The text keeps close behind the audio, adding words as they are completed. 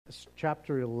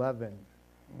chapter 11.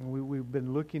 We've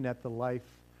been looking at the life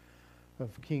of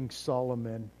King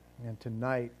Solomon, and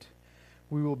tonight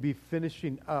we will be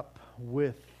finishing up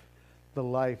with the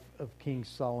life of King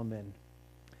Solomon.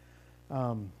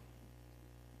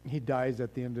 He dies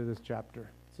at the end of this chapter.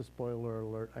 It's a spoiler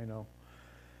alert, I know.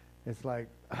 It's like,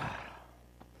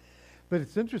 but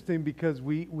it's interesting because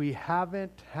we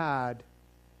haven't had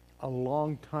a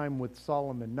long time with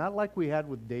Solomon, not like we had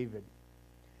with David.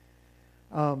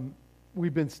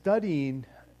 We've been studying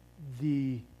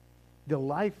the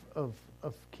life of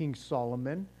King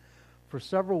Solomon for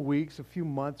several weeks, a few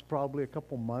months, probably a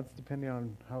couple months, depending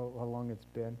on how long it's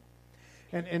been.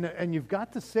 And you've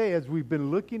got to say, as we've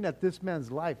been looking at this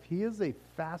man's life, he is a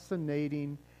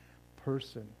fascinating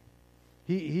person.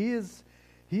 He is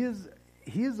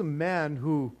a man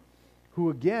who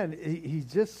again, he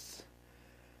just,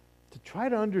 to try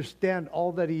to understand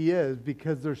all that he is,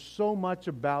 because there's so much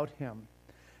about him.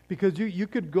 Because you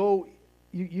could go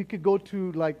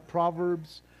to like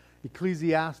Proverbs,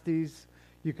 Ecclesiastes,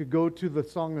 you could go to the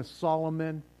Song of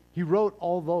Solomon. He wrote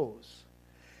all those.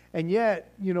 And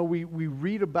yet, we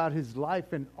read about his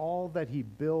life and all that he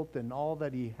built and all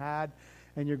that he had,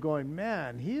 and you're going,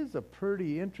 man, he is a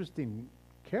pretty interesting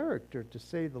character, to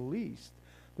say the least.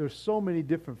 There's so many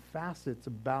different facets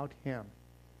about him.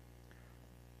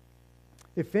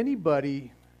 If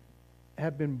anybody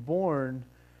had been born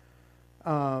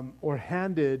or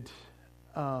handed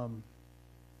a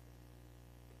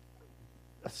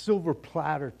silver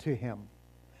platter to him,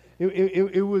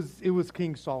 it was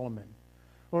King Solomon.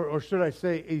 Or should I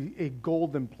say a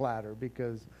golden platter,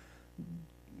 because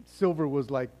silver was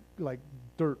like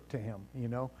dirt to him,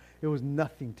 It was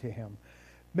nothing to him.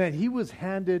 Man, he was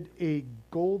handed a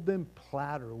golden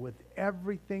platter with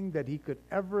everything that he could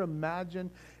ever imagine.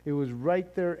 It was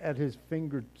right there at his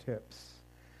fingertips.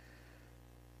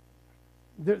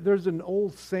 There's an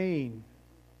old saying.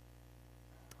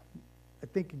 I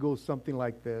think it goes something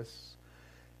like this.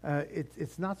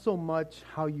 It's not so much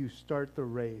how you start the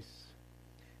race.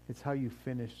 It's how you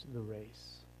finish the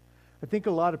race. I think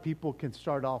a lot of people can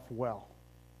start off well.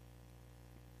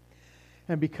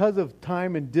 And because of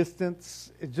time and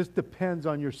distance, it just depends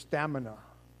on your stamina.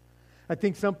 I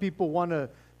think some people want to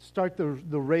start the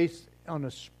race on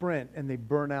a sprint and they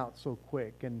burn out so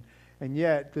quick. And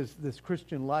yet this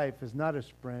Christian life is not a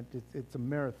sprint, it's a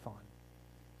marathon.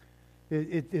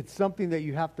 It's something that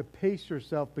you have to pace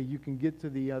yourself, but you can get to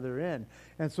the other end.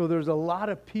 And so there's a lot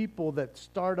of people that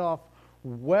start off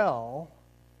well,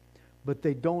 but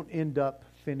they don't end up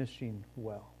finishing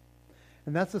well.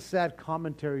 And that's a sad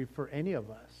commentary for any of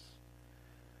us.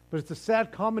 But it's a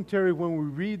sad commentary when we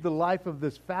read the life of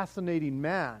this fascinating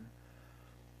man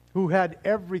who had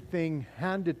everything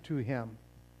handed to him,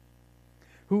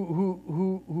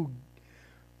 who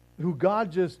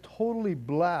God just totally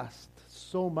blessed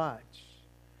so much.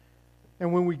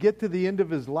 And when we get to the end of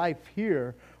his life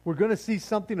here, we're going to see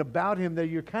something about him that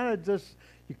you're kind of just,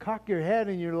 you cock your head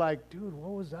and you're like, dude,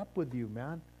 what was up with you,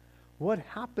 man? What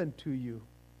happened to you?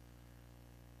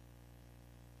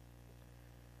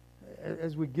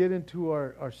 As we get into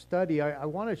our study, I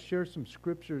want to share some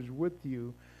scriptures with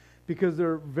you because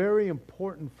they're very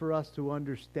important for us to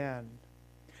understand.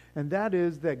 And that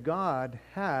is that God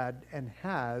had and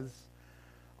has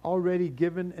already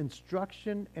given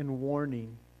instruction and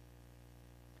warning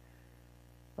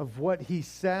of what he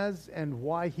says and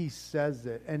why he says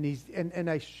it. And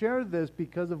I share this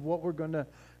because of what we're going to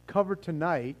cover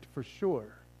tonight for sure.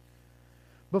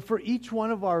 But for each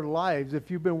one of our lives, if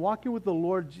you've been walking with the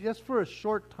Lord just for a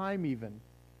short time even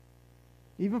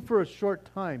for a short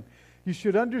time, you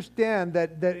should understand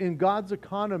that in God's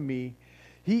economy,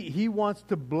 He wants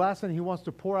to bless and He wants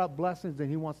to pour out blessings and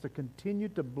He wants to continue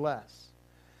to bless.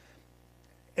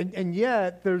 And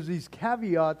yet, there's these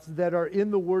caveats that are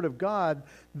in the Word of God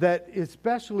that,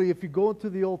 especially if you go into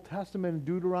the Old Testament in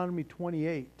Deuteronomy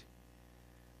 28,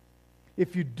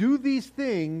 if you do these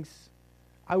things,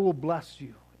 I will bless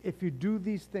you. If you do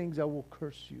these things, I will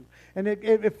curse you. And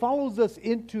it follows us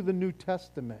into the New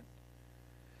Testament.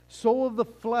 Sow of the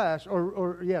flesh,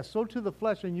 sow to the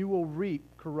flesh and you will reap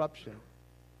corruption.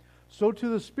 Sow to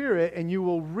the Spirit and you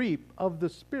will reap of the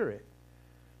Spirit.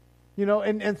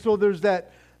 And so there's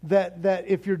that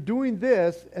if you're doing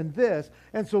this and this,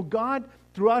 and so God,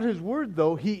 throughout His Word,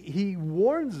 though, He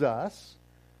warns us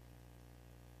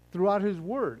throughout His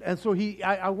Word. And so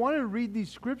I want to read these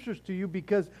scriptures to you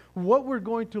because what we're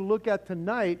going to look at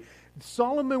tonight,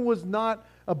 Solomon was not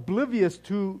oblivious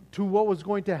to what was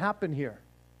going to happen here.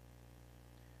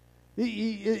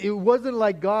 It wasn't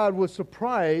like God was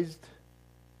surprised.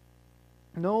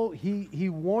 No, he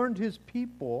warned his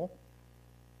people.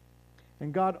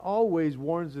 And God always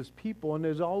warns his people, and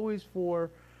is always for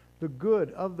the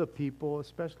good of the people,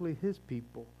 especially his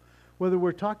people. Whether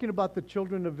we're talking about the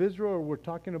children of Israel or we're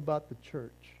talking about the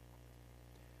church.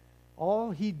 All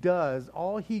he does,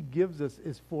 all he gives us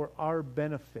is for our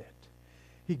benefit.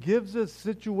 He gives us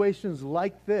situations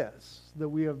like this that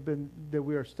we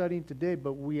are studying today,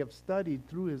 but we have studied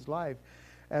through his life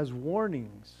as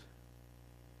warnings.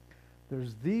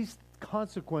 There's these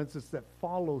consequences that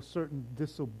follow certain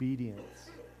disobedience.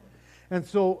 And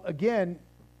so, again,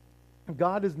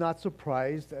 God is not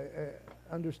surprised,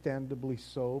 understandably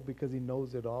so, because he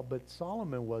knows it all. But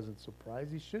Solomon wasn't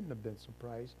surprised. He shouldn't have been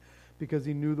surprised because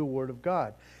he knew the Word of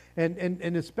God.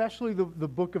 And especially the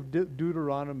book of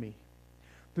Deuteronomy.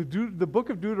 The book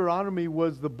of Deuteronomy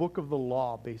was the book of the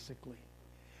law, basically.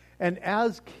 And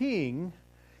as king,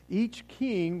 each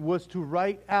king was to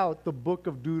write out the book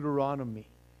of Deuteronomy.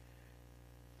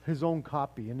 His own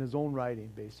copy, in his own writing,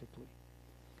 basically.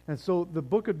 And so the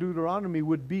book of Deuteronomy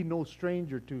would be no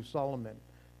stranger to Solomon.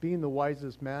 Being the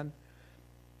wisest man,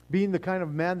 being the kind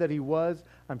of man that he was,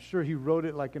 I'm sure he wrote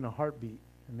it like in a heartbeat.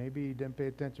 And maybe he didn't pay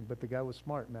attention, but the guy was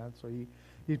smart, man. So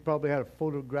he probably had a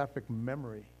photographic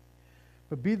memory.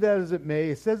 But be that as it may,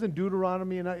 it says in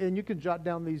Deuteronomy, and you can jot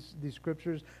down these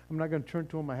scriptures. I'm not going to turn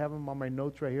to them. I have them on my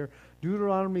notes right here.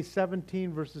 Deuteronomy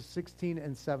 17, verses 16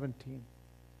 and 17.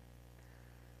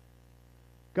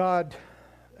 God,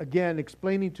 again,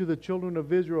 explaining to the children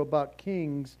of Israel about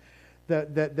kings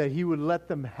that he would let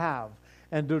them have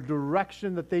and the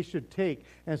direction that they should take.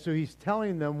 And so he's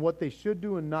telling them what they should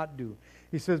do and not do.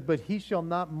 He says, "But he shall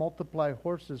not multiply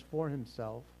horses for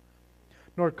himself,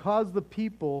 nor cause the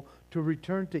people to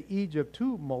return to Egypt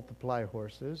to multiply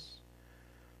horses.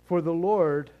 For the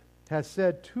Lord has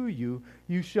said to you,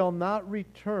 you shall not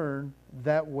return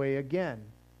that way again."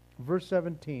 Verse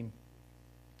 17.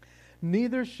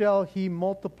 "Neither shall he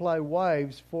multiply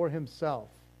wives for himself,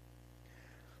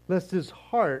 lest his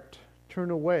heart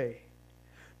turn away.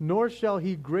 Nor shall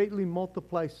he greatly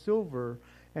multiply silver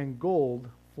and gold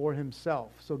for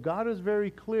himself." So God is very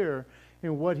clear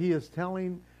in what he is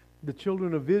telling the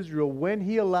children of Israel when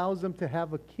he allows them to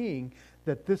have a king,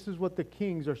 that this is what the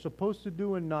kings are supposed to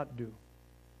do and not do.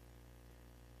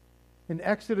 In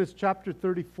Exodus chapter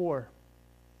 34,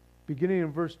 beginning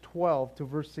in verse 12 to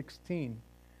verse 16,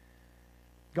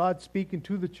 God speaking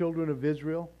to the children of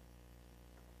Israel,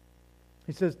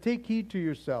 he says, "Take heed to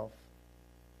yourself,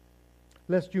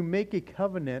 lest you make a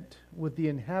covenant with the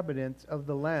inhabitants of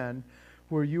the land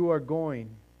where you are going,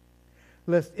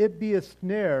 lest it be a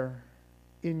snare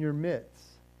in your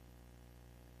midst.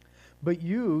 But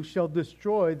you shall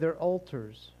destroy their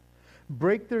altars,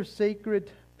 break their sacred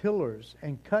pillars,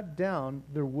 and cut down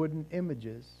their wooden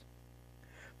images.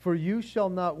 For you shall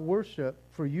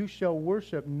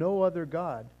worship no other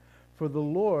God, for the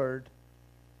Lord,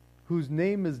 whose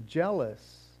name is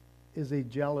jealous, is a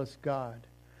jealous God.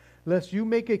 Lest you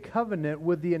make a covenant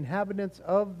with the inhabitants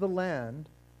of the land,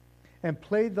 and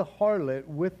play the harlot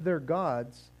with their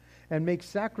gods, and make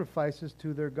sacrifices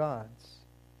to their gods.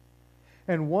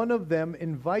 And one of them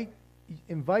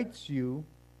invites you,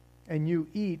 and you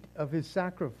eat of his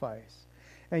sacrifice,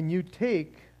 and you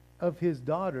take of his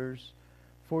daughters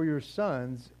for your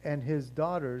sons, and his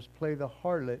daughters play the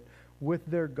harlot with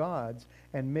their gods,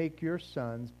 and make your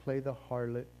sons play the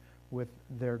harlot with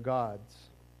their gods."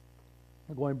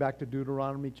 Going back to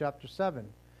Deuteronomy chapter 7,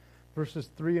 verses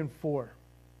 3 and 4.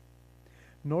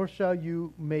 "Nor shall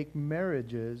you make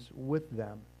marriages with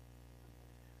them,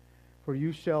 for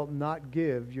you shall not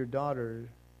give your daughter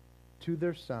to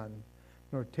their son,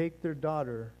 nor take their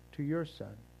daughter to your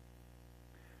son.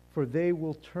 For they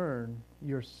will turn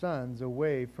your sons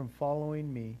away from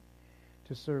following me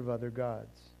to serve other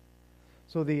gods.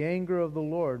 So the anger of the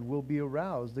Lord will be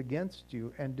aroused against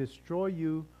you and destroy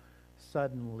you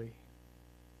suddenly."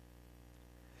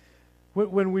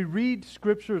 When we read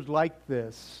scriptures like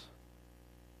this,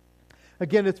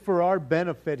 again, it's for our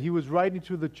benefit. He was writing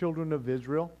to the children of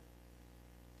Israel.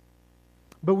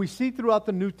 But we see throughout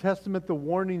the New Testament the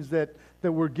warnings that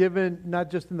were given,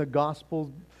 not just in the Gospels.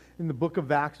 In the book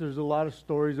of Acts, there's a lot of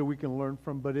stories that we can learn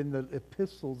from, but in the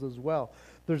epistles as well.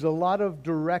 There's a lot of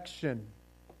direction,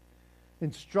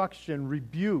 instruction,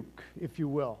 rebuke, if you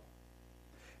will.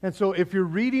 And so if you're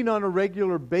reading on a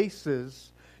regular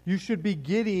basis, you should be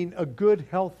getting a good,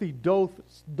 healthy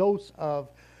dose of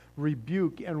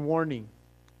rebuke and warning.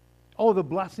 Oh, the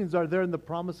blessings are there and the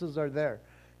promises are there.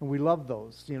 And we love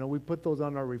those. You know, we put those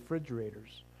on our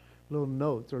refrigerators. Little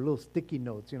notes or little sticky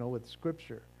notes, with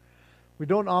scripture. We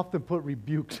don't often put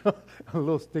rebukes on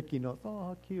little sticky notes. Oh,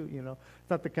 how cute, It's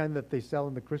not the kind that they sell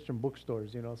in the Christian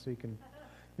bookstores, so you can,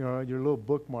 your little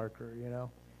bookmarker,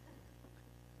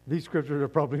 These scriptures are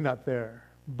probably not there,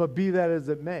 but be that as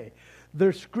it may.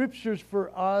 They're scriptures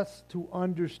for us to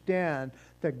understand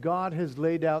that God has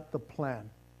laid out the plan.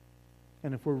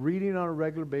 And if we're reading on a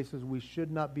regular basis, we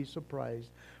should not be surprised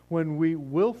when we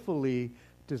willfully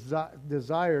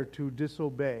desire to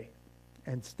disobey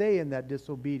and stay in that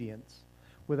disobedience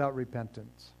without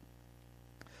repentance.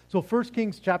 So 1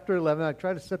 Kings chapter 11, I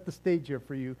try to set the stage here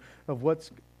for you of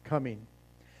what's coming.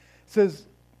 It says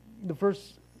the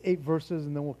first 8 verses,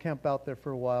 and then we'll camp out there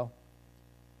for a while.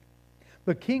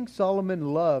 But King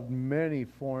Solomon loved many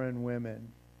foreign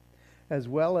women, as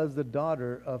well as the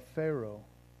daughter of Pharaoh,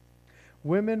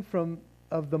 women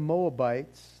of the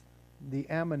Moabites, the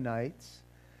Ammonites,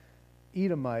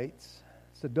 Edomites,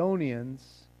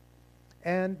 Sidonians,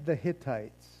 and the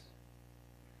Hittites,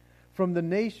 from the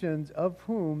nations of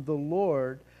whom the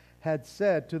Lord had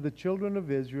said to the children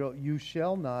of Israel, "You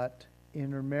shall not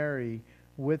intermarry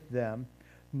with them,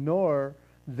 nor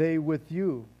they with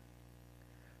you.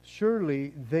 Surely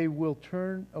they will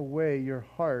turn away your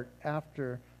heart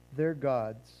after their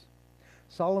gods."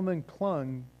 Solomon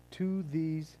clung to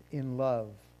these in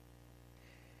love.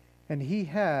 And he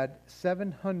had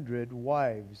 700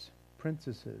 wives,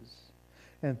 princesses,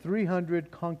 and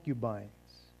 300 concubines.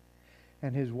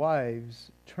 And his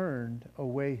wives turned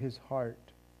away his heart.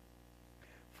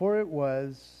 For it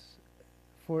was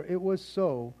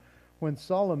so when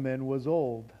Solomon was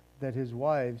old that his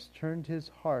wives turned his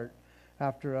heart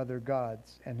after other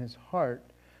gods, and his heart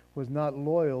was not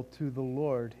loyal to the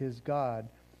Lord his God,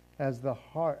 as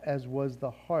was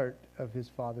the heart of his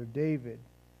father David.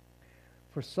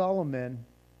 For Solomon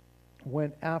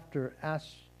went after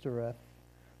Ashtoreth,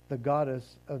 the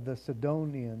goddess of the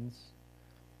Sidonians,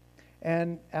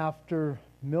 and after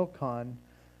Milcom,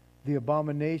 the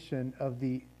abomination of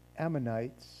the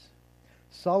Ammonites.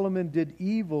 Solomon did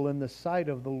evil in the sight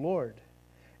of the Lord,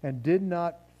 and did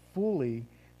not fully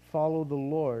follow the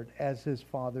Lord as his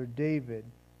father David.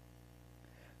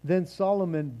 Then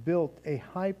Solomon built a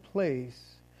high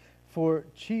place for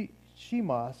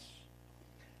Chemosh,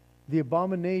 the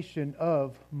abomination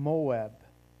of Moab,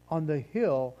 on the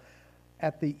hill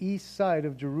at the east side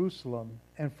of Jerusalem,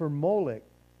 and for Molech,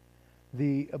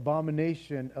 the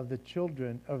abomination of the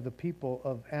children of the people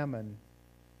of Ammon.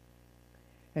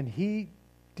 And he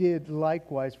did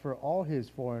likewise for all his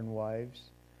foreign wives,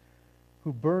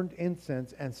 who burned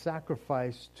incense and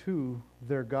sacrificed to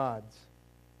their gods.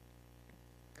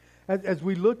 As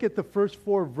we look at the first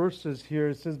 4 verses here,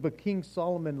 it says, "But King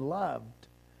Solomon loved."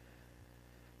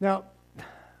 Now,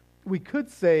 we could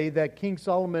say that King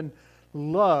Solomon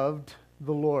loved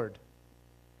the Lord.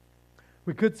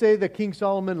 We could say that King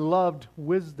Solomon loved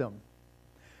wisdom.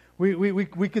 We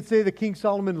could say that King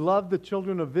Solomon loved the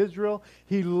children of Israel.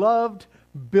 He loved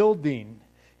building.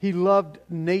 He loved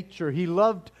nature. He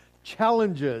loved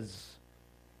challenges.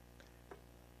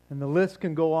 And the list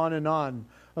can go on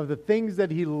of the things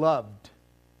that he loved.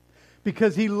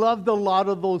 Because he loved a lot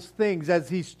of those things. As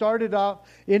he started out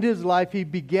in his life, he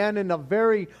began in a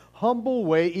very humble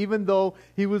way, even though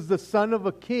he was the son of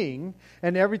a king,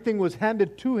 and everything was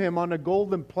handed to him on a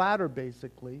golden platter,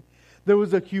 basically. There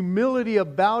was a humility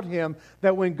about him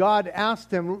that when God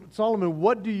asked him, "Solomon,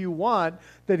 what do you want?"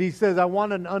 that he says, "I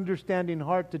want an understanding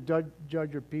heart to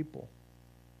judge your people."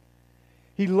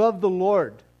 He loved the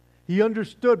Lord. He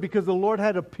understood because the Lord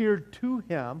had appeared to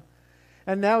him.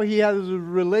 And now he has a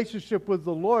relationship with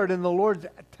the Lord, and the Lord's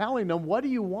telling him, "What do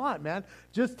you want, man?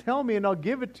 Just tell me and I'll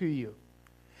give it to you."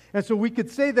 And so we could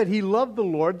say that he loved the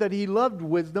Lord, that he loved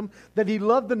wisdom, that he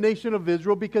loved the nation of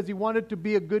Israel because he wanted to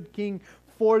be a good king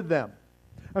for them.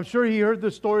 I'm sure he heard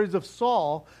the stories of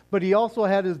Saul, but he also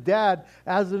had his dad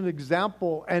as an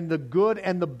example, and the good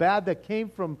and the bad that came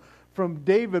from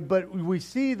David. But we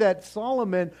see that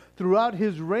Solomon, throughout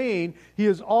his reign, he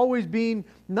is always being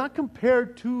not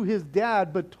compared to his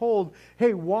dad, but told,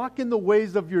 "Hey, walk in the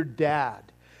ways of your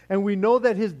dad." And we know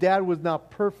that his dad was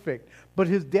not perfect, but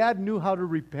his dad knew how to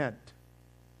repent.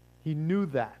 He knew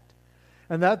that.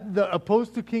 And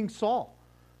opposed to King Saul.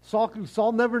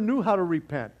 Saul never knew how to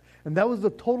repent. And that was the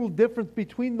total difference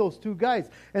between those two guys.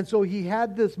 And so he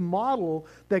had this model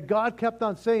that God kept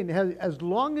on saying, as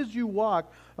long as you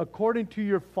walk according to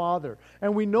your father.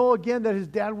 And we know again that his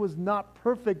dad was not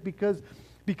perfect because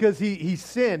he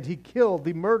sinned, he killed,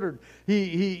 he murdered,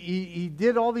 he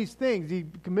did all these things, he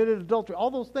committed adultery, all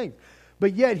those things.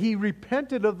 But yet he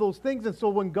repented of those things. And so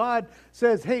when God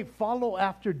says, "Hey, follow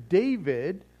after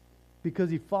David because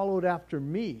he followed after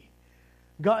me,"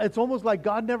 God, it's almost like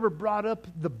God never brought up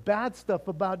the bad stuff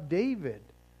about David.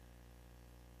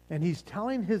 And he's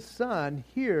telling his son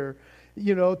here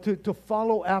to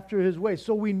follow after his way.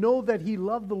 So we know that he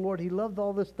loved the Lord. He loved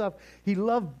all this stuff. He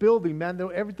loved building, man.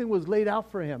 Everything was laid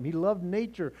out for him. He loved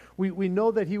nature. We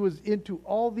know that he was into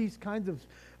all these kinds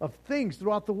of things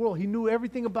throughout the world. He knew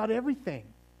everything about everything.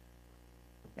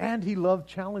 And he loved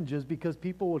challenges because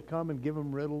people would come and give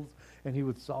him riddles and he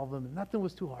would solve them. And nothing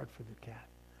was too hard for the cat.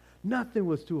 Nothing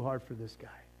was too hard for this guy.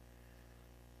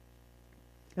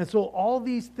 And so all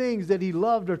these things that he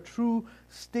loved are true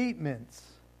statements.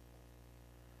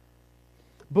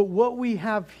 But what we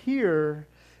have here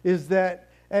is that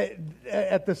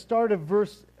at the start of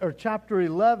chapter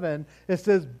 11, it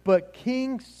says, "But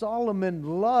King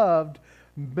Solomon loved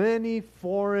many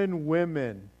foreign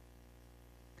women."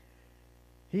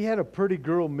 He had a pretty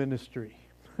girl ministry.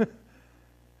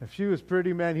 If she was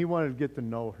pretty, man, he wanted to get to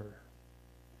know her.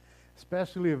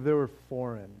 Especially if they were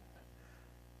foreign.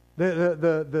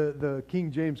 The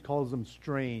King James calls them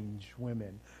strange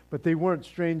women. But they weren't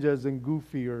strange as in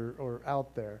goofy or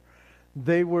out there.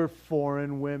 They were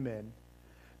foreign women.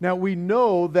 Now we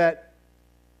know that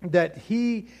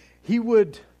he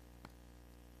would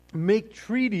make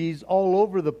treaties all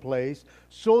over the place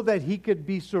so that he could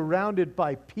be surrounded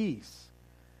by peace.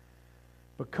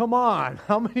 But come on,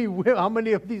 how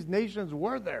many of these nations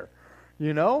were there?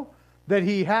 That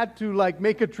he had to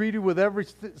make a treaty with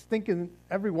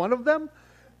every one of them?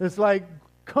 It's like,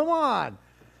 come on.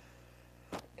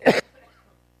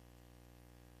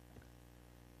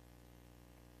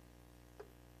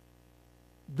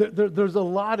 There's a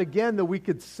lot, again, that we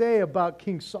could say about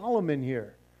King Solomon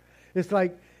here. It's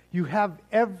like you have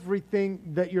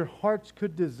everything that your hearts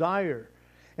could desire,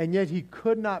 and yet he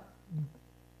could not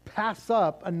pass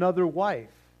up another wife.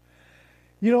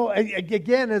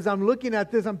 Again, as I'm looking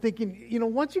at this, I'm thinking,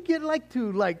 once you get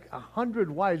to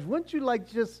 100 wives, wouldn't you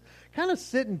just kind of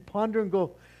sit and ponder and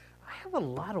go, I have a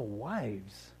lot of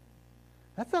wives.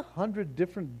 That's 100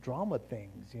 different drama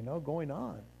things, going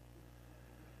on.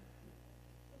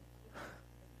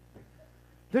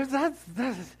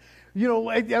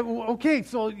 Okay,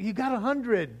 so you got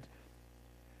 100.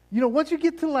 Once you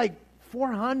get to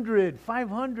 400,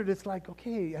 500, it's like,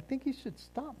 okay, I think you should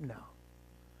stop now.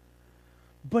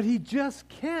 But he just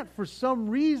can't. For some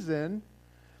reason,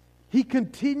 he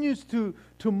continues to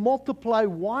multiply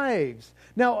wives.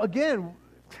 Now, again,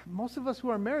 most of us who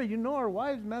are married, our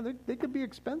wives, man, they could be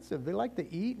expensive. They like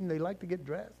to eat and they like to get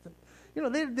dressed.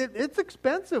 It's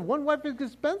expensive. One wife is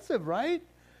expensive, right?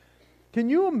 Can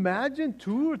you imagine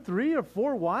 2 or 3 or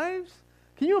 4 wives?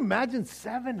 Can you imagine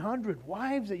 700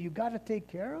 wives that you got to take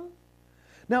care of?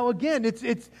 Now, again,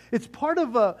 it's part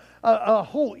of a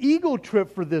whole ego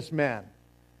trip for this man.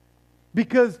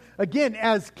 Because, again,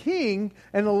 as king,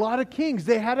 and a lot of kings,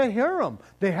 they had a harem.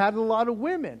 They had a lot of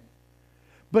women.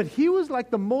 But he was like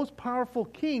the most powerful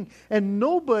king, and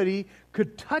nobody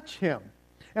could touch him.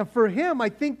 And for him, I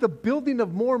think the building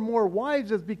of more and more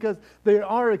wives is because they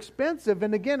are expensive.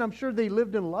 And again, I'm sure they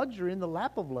lived in luxury, in the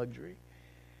lap of luxury.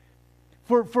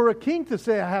 For a king to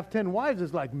say, I have 10 wives,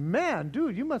 is like, man,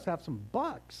 dude, you must have some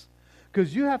bucks.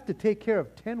 Because you have to take care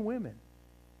of 10 women.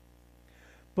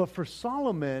 But for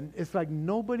Solomon, it's like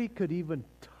nobody could even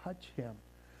touch him.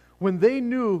 When they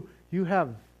knew you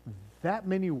have that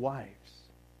many wives.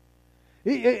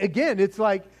 Again, it's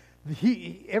like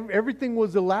everything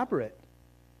was elaborate.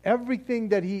 Everything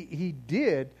that he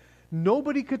did,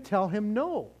 nobody could tell him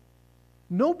no.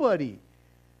 Nobody.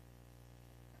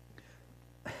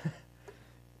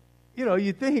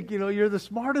 You think, you're the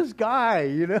smartest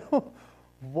guy,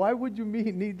 Why would you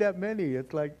need that many?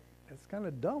 It's like, it's kind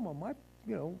of dumb on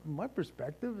my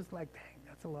perspective. It's like, dang,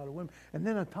 that's a lot of women. And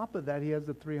then on top of that, he has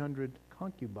the 300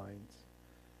 concubines.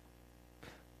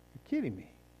 You're kidding me.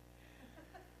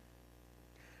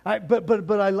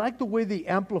 But I like the way the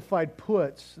Amplified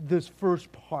puts this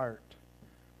first part.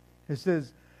 It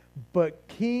says, but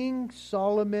King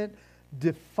Solomon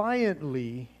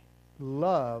defiantly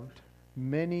loved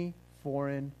many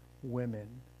foreign women.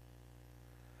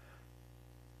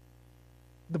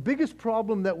 The biggest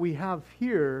problem that we have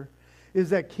here is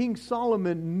that King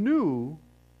Solomon knew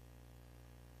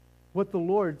what the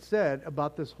Lord said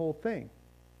about this whole thing.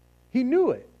 He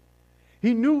knew it.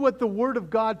 He knew what the Word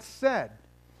of God said,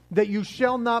 that you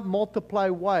shall not multiply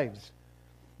wives.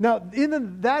 Now,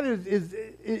 that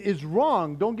is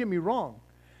wrong. Don't get me wrong.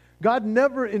 God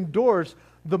never endorsed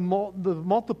the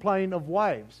multiplying of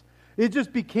wives. It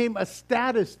just became a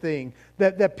status thing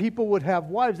that people would have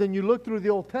wives. And you look through the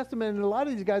Old Testament, and a lot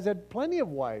of these guys had plenty of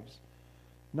wives.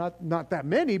 Not that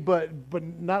many, but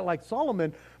not like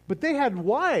Solomon. But they had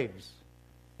wives.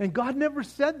 And God never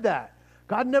said that.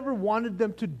 God never wanted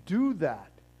them to do that.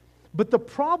 But the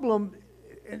problem,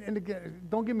 and again,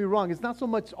 don't get me wrong, it's not so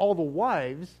much all the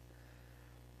wives.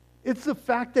 It's the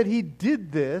fact that he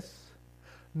did this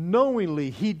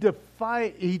knowingly. He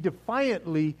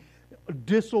defiantly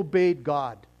disobeyed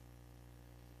God.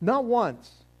 Not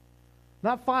once,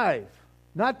 not 5,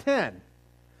 not 10,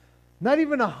 not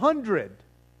even 100.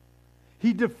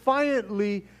 He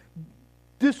defiantly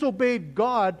disobeyed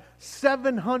God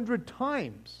 700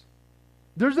 times.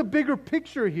 There's a bigger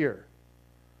picture here.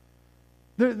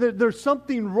 There's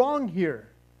something wrong here.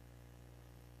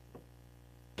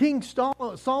 King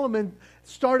Solomon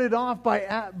started off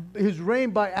by his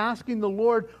reign by asking the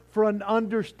Lord for an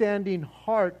understanding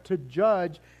heart to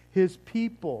judge his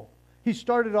people. He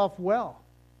started off well.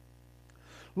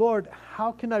 Lord,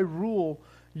 how can I rule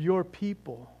your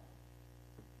people?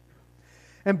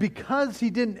 And because he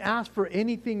didn't ask for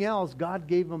anything else, God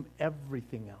gave him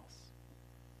everything else.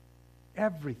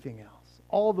 Everything else.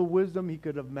 All the wisdom he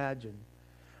could imagine.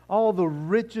 All the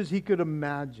riches he could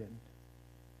imagine.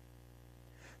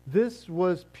 This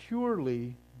was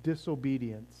purely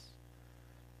disobedience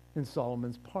in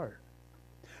Solomon's part.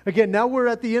 Again, now we're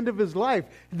at the end of his life.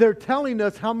 They're telling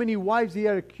us how many wives he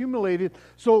had accumulated.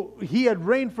 So he had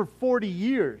reigned for 40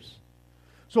 years.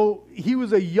 So he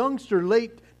was a youngster,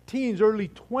 late teens, early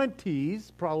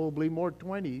 20s, probably more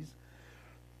 20s,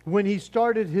 when he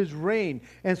started his reign.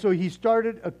 And so he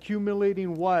started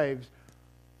accumulating wives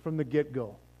from the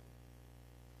get-go.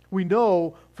 We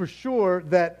know for sure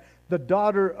that the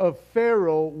daughter of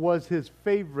Pharaoh was his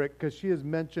favorite because she is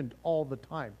mentioned all the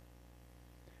time.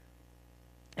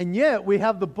 And yet we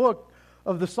have the book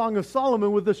of the Song of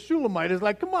Solomon with the Shulamite. It's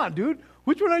like, come on, dude,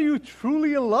 which one are you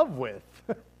truly in love with?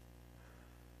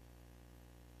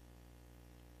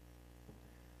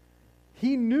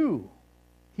 He knew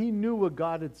what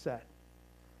God had said.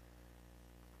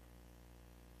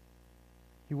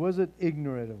 He wasn't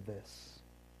ignorant of this.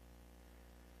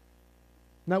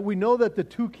 Now we know that the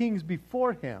 2 kings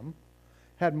before him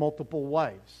had multiple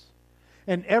wives.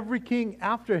 And every king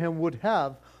after him would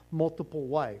have multiple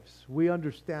wives. We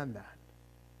understand that.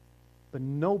 But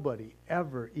nobody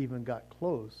ever even got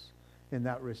close in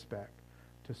that respect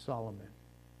to Solomon.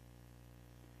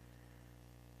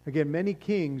 Again, many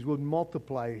kings would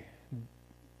multiply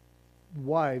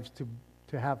wives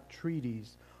to have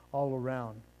treaties all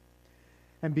around.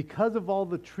 And because of all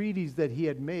the treaties that he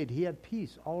had made, he had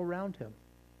peace all around him.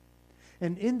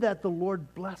 And in that, the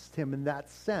Lord blessed him in that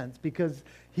sense because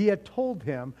he had told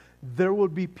him there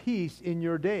would be peace in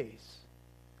your days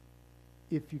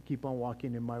if you keep on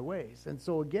walking in my ways. And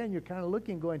so again, you're kind of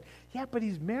looking, going, yeah, but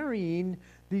he's marrying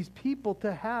these people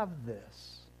to have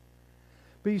this.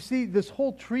 But you see, this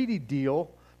whole treaty deal,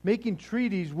 making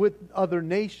treaties with other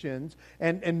nations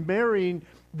and marrying,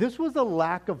 this was a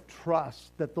lack of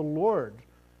trust that the Lord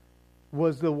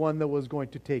was the one that was going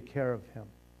to take care of him.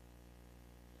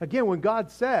 Again, when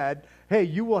God said, hey,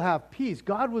 you will have peace,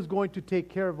 God was going to take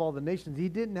care of all the nations. He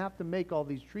didn't have to make all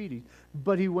these treaties,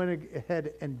 but he went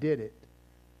ahead and did it.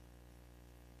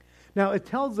 Now, it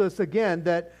tells us again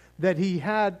that he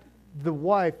had the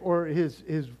wife, or his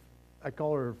I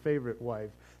call her favorite wife,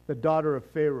 the daughter of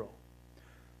Pharaoh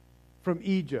from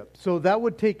Egypt. So that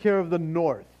would take care of the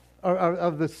north, or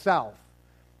of the south.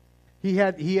 He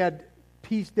had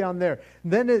peace down there.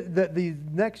 And then these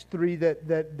next 3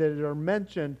 that are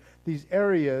mentioned, these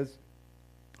areas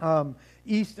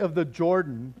east of the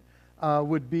Jordan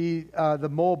would be the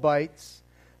Moabites,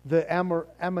 the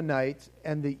Ammonites,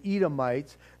 and the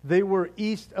Edomites. They were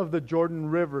east of the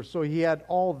Jordan River, so he had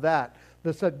all that.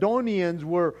 The Sidonians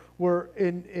were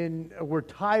where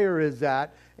Tyre is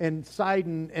at, and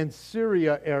Sidon and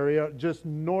Syria area, just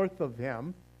north of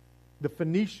him. The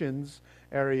Phoenicians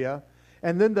area.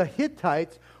 And then the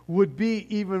Hittites would be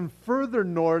even further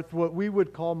north, what we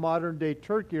would call modern-day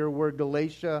Turkey, or where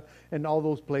Galatia and all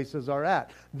those places are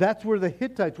at. That's where the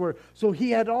Hittites were. So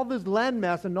he had all this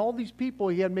landmass and all these people.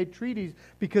 He had made treaties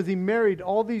because he married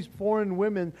all these foreign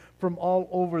women from all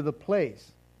over the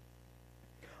place.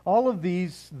 All of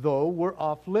these, though, were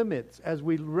off limits, as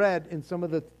we read in some of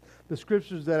the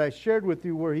scriptures that I shared with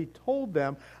you, where he told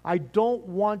them, I don't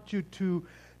want you to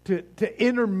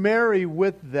intermarry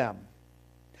with them.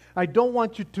 I don't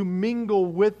want you to mingle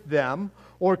with them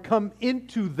or come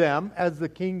into them, as the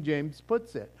King James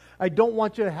puts it. I don't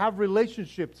want you to have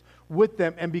relationships with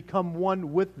them and become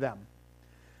one with them.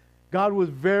 God was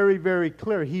very, very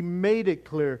clear. He made it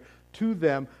clear to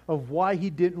them of why he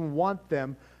didn't want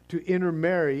them to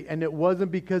intermarry, and it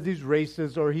wasn't because he's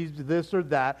racist or he's this or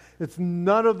that. It's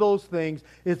none of those things.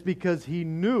 It's because he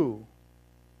knew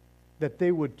that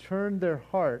they would turn their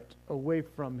heart away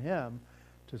from him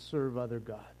to serve other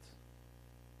gods.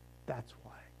 That's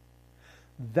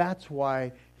why. That's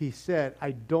why he said,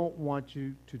 I don't want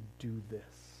you to do this.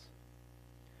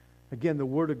 Again, the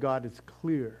Word of God is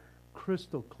clear,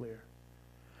 crystal clear,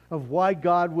 of why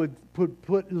God would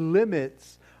put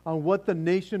limits on what the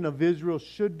nation of Israel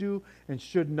should do and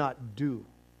should not do.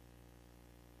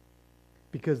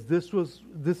 Because this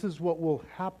is what will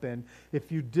happen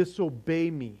if you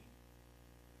disobey me.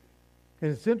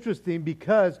 And it's interesting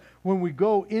because when we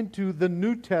go into the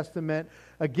New Testament,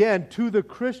 again, to the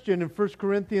Christian in 1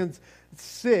 Corinthians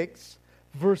 6,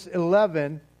 verse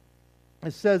 11,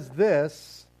 it says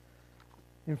this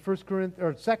in 2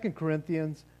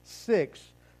 Corinthians 6,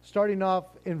 starting off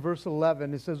in verse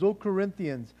 11. It says, O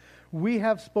Corinthians, we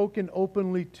have spoken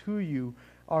openly to you.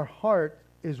 Our heart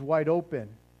is wide open.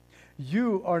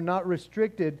 You are not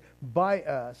restricted by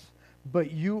us,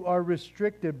 but you are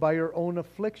restricted by your own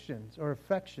afflictions or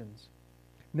affections.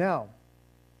 Now,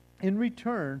 in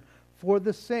return, for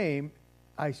the same,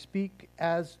 I speak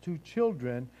as to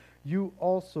children, you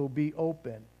also be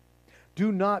open.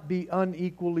 Do not be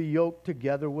unequally yoked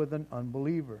together with an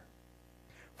unbeliever.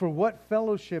 For what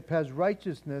fellowship has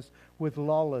righteousness with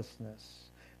lawlessness?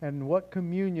 And what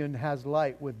communion has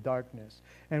light with darkness?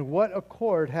 And what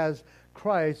accord has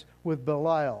Christ with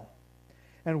Belial?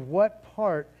 And what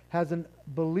part has a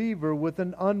believer with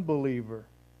an unbeliever?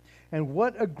 And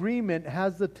what agreement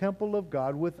has the temple of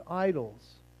God with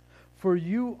idols? For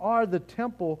you are the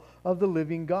temple of the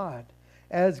living God.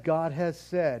 As God has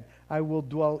said, I will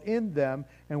dwell in them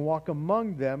and walk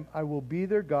among them. I will be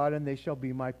their God, and they shall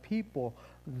be my people.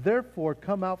 Therefore,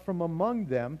 come out from among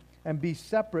them and be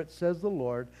separate, says the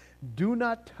Lord. Do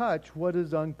not touch what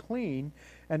is unclean,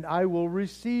 and I will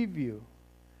receive you.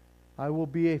 I will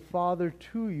be a father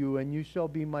to you, and you shall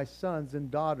be my sons and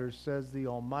daughters, says the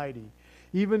Almighty.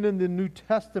 Even in the New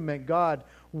Testament, God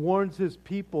warns His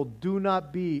people, do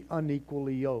not be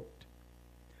unequally yoked.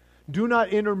 Do not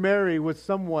intermarry with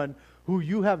someone who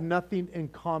you have nothing in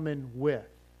common with.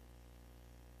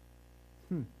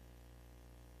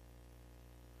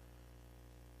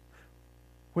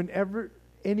 Whenever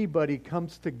anybody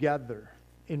comes together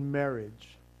in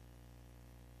marriage,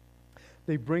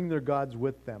 they bring their gods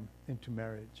with them into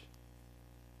marriage.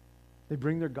 They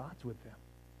bring their gods with them.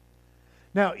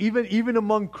 Now, even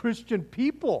among Christian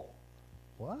people,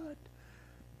 what?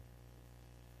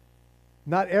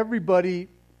 Not everybody,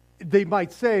 they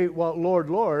might say, well, Lord,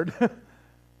 Lord,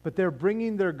 but they're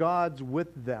bringing their gods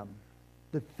with them.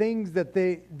 The things that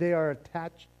they are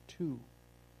attached to.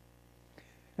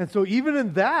 And so even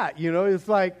in that, it's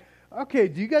like, okay,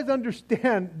 do you guys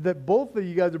understand that both of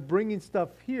you guys are bringing stuff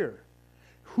here?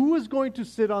 Who is going to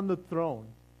sit on the throne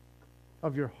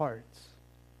of your hearts?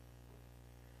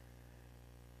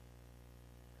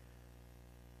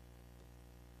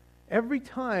 Every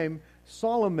time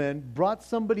Solomon brought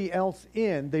somebody else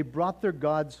in, they brought their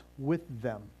gods with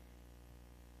them.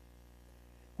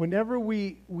 Whenever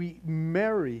we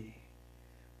marry,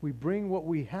 we bring what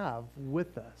we have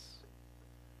with us.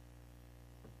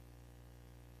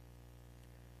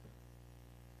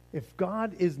 If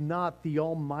God is not the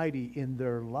Almighty in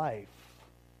their life,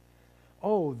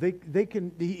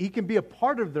 He can be a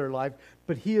part of their life,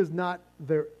 but He is not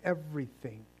their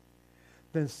everything.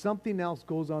 Then something else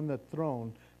goes on the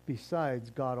throne besides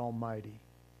God Almighty.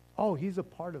 He's a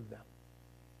part of them.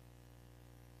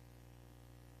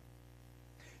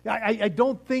 I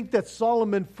don't think that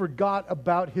Solomon forgot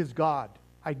about his God.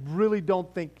 I really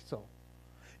don't think so.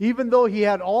 Even though he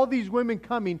had all these women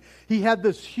coming, he had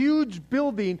this huge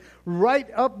building right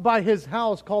up by his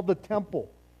house called the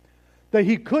temple that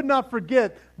he could not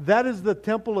forget. That is the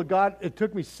temple of God. It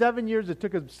took me 7 years. It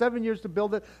took him 7 years to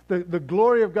build it. The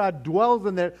glory of God dwells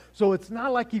in there. So it's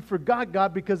not like he forgot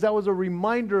God, because that was a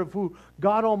reminder of who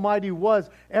God Almighty was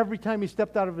every time he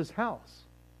stepped out of his house.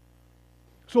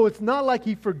 So it's not like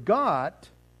he forgot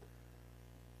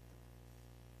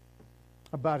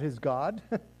about his God,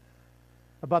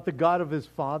 about the God of his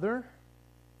father.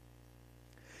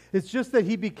 It's just that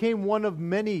he became one of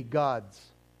many gods,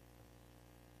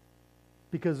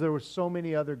 because there were so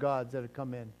many other gods that had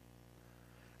come in.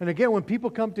 And again, when people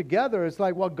come together, it's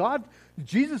like, well, God,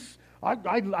 Jesus,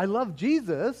 I love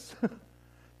Jesus,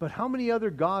 but how many other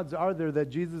gods are there that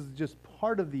Jesus is just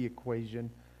part of the equation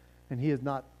and he is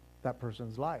not that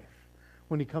person's life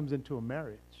when he comes into a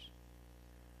marriage?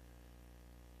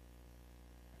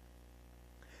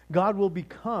 God will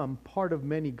become part of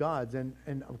many gods, and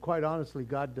quite honestly,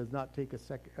 God does not take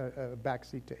a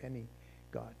backseat to any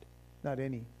God, not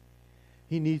any.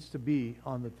 He needs to be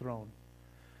on the throne.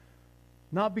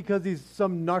 Not because he's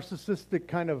some narcissistic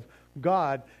kind of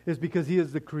God, it's because he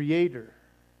is the creator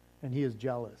and he is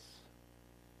jealous,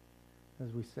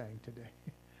 as we sang today.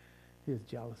 He is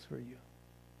jealous for you.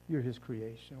 You're his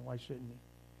creation. Why shouldn't he?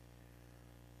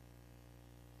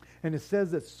 And it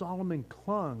says that Solomon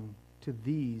clung to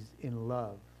these in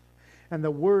love. And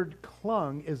the word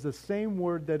clung is the same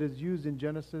word that is used in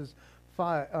Genesis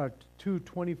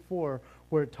 2:24,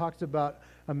 where it talks about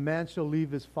a man shall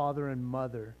leave his father and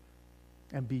mother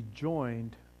and be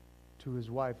joined to his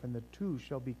wife, and the two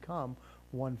shall become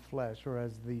one flesh. Or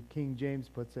as the King James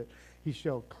puts it, he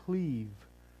shall cleave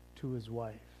to his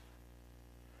wife.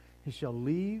 He shall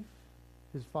leave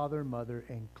his father and mother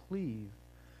and cleave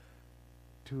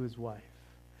to his wife.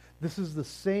 This is the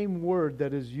same word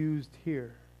that is used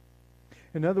here.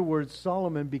 In other words,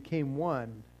 Solomon became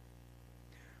one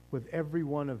with every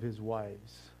one of his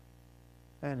wives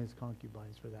and his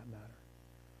concubines, for that matter.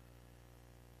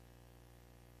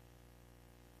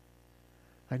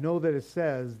 I know that it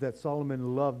says that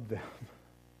Solomon loved them.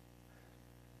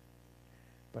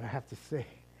 But I have to say,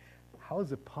 how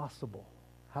is it possible?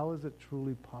 How is it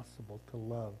truly possible to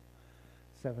love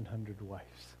 700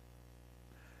 wives?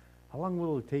 How long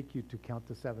will it take you to count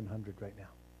to 700 right now?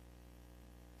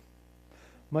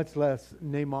 Much less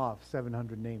name off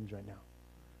 700 names right now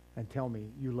and tell me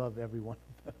you love every one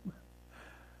of them.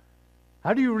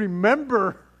 How do you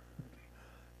remember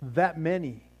that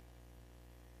many?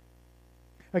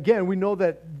 Again, we know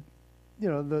that, you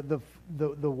know,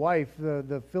 the wife,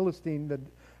 the Philistine,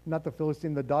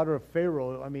 the daughter of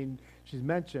Pharaoh, I mean, she's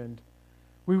mentioned.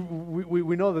 We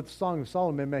know that the Song of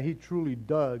Solomon, man, he truly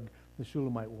dug the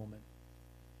Shulamite woman.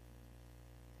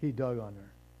 He dug on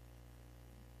her.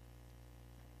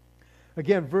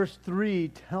 Again, verse 3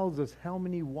 tells us how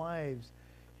many wives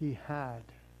he had.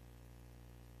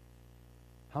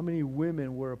 How many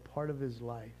women were a part of his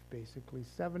life, basically.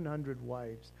 700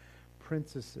 wives,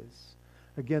 princesses.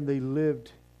 Again, they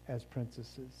lived as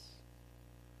princesses.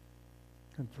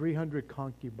 And 300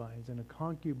 concubines. And a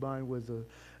concubine was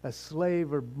a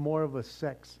slave, or more of a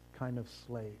sex kind of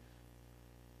slave.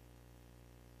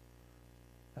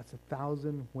 That's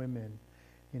 1,000 women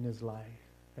in his life.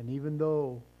 And even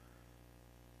though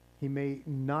he may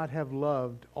not have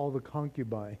loved all the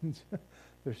concubines,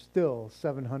 there's still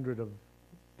 700 of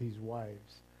these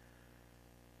wives.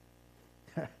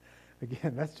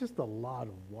 Again, that's just a lot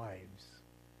of wives.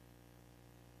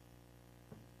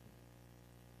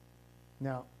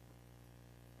 Now,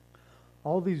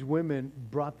 all these women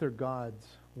brought their gods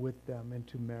with them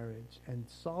into marriage, and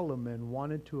Solomon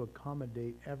wanted to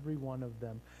accommodate every one of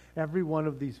them, every one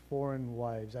of these foreign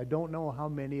wives. I don't know how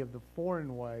many of the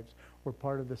foreign wives were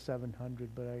part of the 700,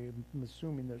 but I'm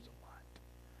assuming there's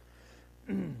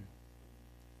a lot.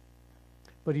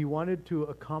 But he wanted to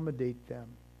accommodate them.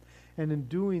 And in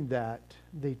doing that,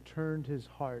 they turned his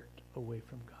heart away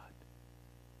from God.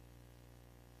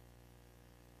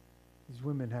 These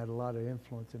women had a lot of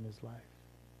influence in his life.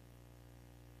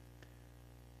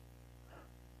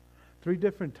 3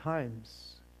 different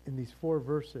times in these 4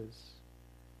 verses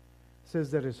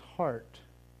says that his heart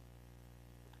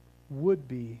would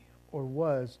be or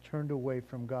was turned away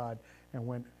from God and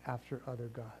went after other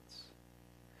gods.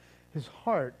 His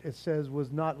heart, it says,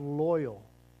 was not loyal,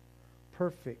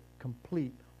 perfect,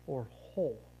 complete, or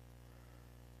whole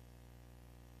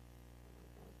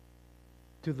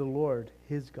to the Lord,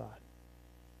 his God.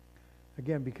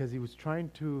 Again, because he was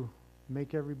trying to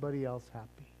make everybody else happy.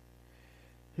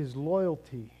 His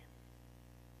loyalty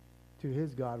to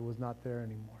his God was not there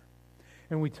anymore.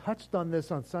 And we touched on this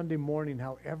on Sunday morning,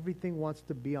 how everything wants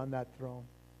to be on that throne.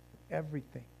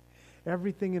 Everything.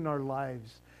 Everything in our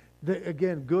lives.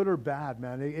 Again, good or bad,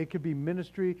 man. It could be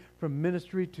ministry, from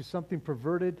ministry to something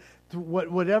perverted, to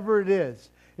whatever it is.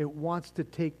 It wants to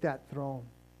take that throne.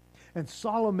 And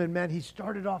Solomon, man, he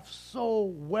started off so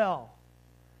well.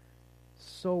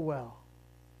 So well.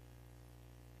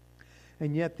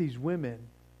 And yet these women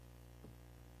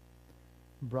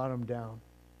brought him down.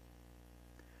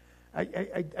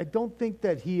 I don't think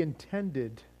that he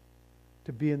intended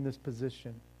to be in this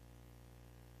position.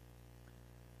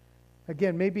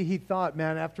 Again, maybe he thought,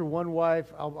 man, after one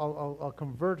wife, I'll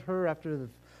convert her. After the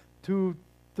 2,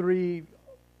 3,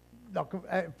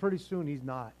 pretty soon he's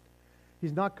not.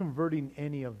 He's not converting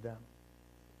any of them.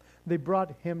 They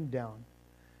brought him down.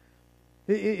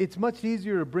 It's much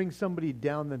easier to bring somebody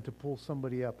down than to pull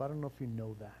somebody up. I don't know if you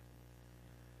know that.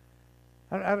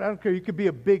 I don't care. You could be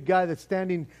a big guy that's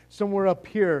standing somewhere up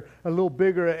here, a little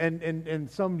bigger, and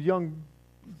some young,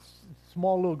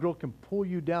 small little girl can pull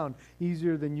you down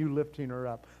easier than you lifting her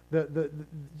up.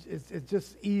 It's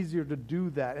just easier to do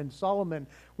that. And Solomon,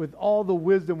 with all the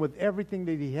wisdom, with everything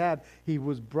that he had, he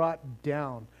was brought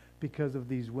down because of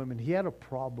these women. He had a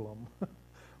problem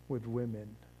with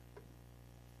women.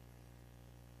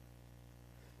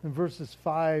 in verses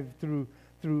 5 through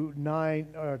 9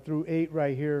 or through 8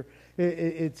 right here,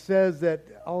 it says that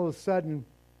all of a sudden,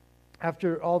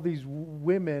 after all these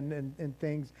women and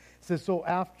things, it says, so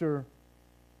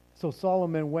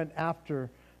Solomon went after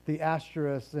the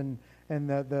Ashtoreths and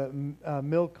the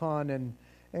Milcom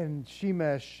and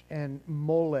Shemesh and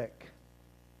Molech.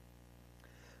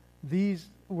 These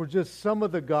were just some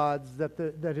of the gods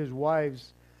that his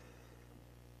wives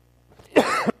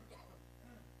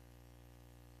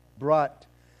brought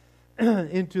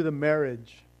into the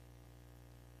marriage.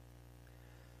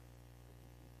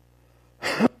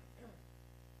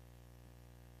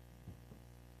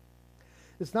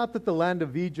 It's not that the land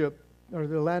of Egypt or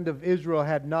the land of Israel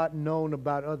had not known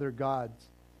about other gods,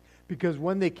 because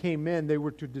when they came in, they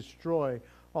were to destroy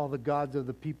all the gods of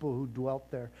the people who dwelt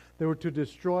there. They were to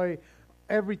destroy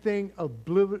everything,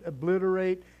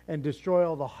 obliterate and destroy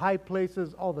all the high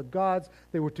places, all the gods.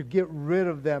 They were to get rid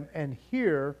of them. And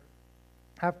here,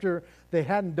 after they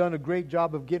hadn't done a great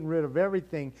job of getting rid of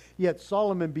everything, yet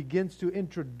Solomon begins to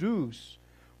introduce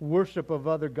worship of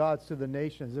other gods to the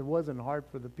nations. It wasn't hard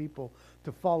for the people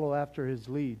to follow after his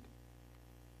lead.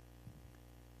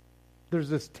 There's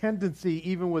this tendency,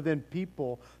 even within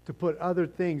people, to put other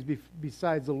things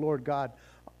besides the Lord God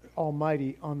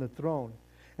Almighty on the throne.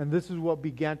 And this is what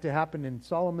began to happen in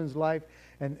Solomon's life.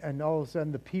 And all of a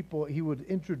sudden the people, he would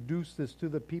introduce this to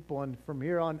the people. And from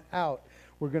here on out,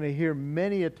 we're going to hear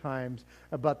many a times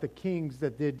about the kings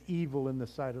that did evil in the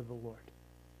sight of the Lord.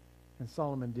 And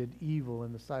Solomon did evil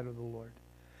in the sight of the Lord.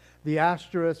 The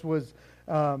Ashtoreth was,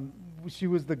 she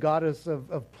was the goddess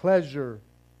of pleasure.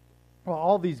 Well,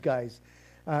 all these guys,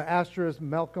 Ashtoreth,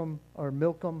 Milcom,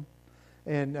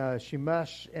 and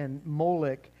Shemesh, and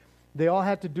Molech, they all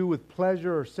had to do with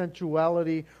pleasure or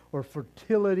sensuality or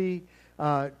fertility,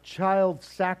 child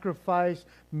sacrifice,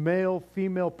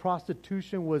 male-female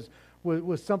prostitution was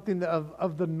something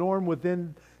of the norm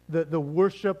within the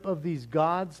worship of these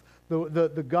gods.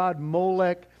 The god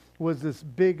Molech was this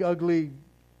big, ugly,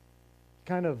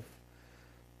 kind of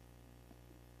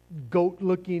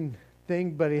goat-looking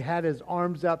thing, but he had his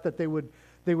arms out that they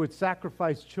would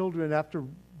sacrifice children after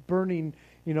burning,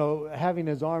 having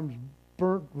his arms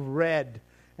burnt red,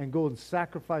 and go and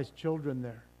sacrifice children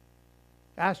there.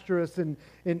 Ashtoreth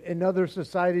in other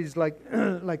societies like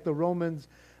like the Romans,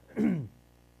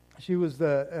 she was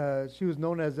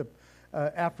known as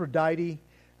Aphrodite.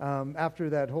 After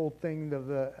that whole thing of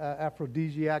the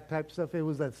aphrodisiac type stuff, it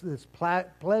was this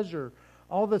pleasure,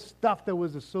 all the stuff that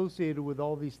was associated with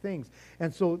all these things.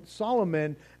 And so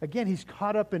Solomon, again, he's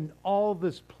caught up in all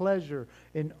this pleasure,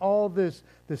 in all this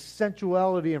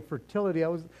sensuality and fertility.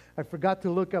 I forgot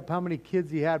to look up how many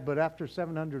kids he had, but after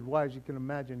 700 wives, you can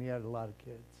imagine he had a lot of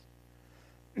kids.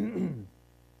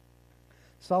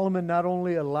 Solomon not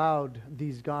only allowed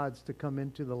these gods to come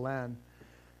into the land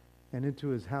and into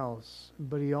his house,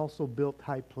 but he also built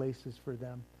high places for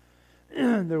them.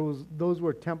 Those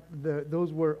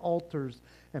were altars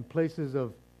and places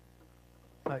of.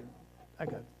 I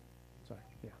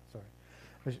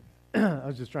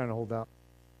was just trying to hold out.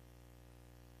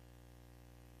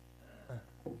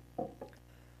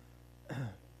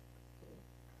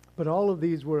 But all of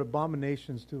these were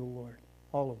abominations to the Lord,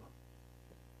 all of them.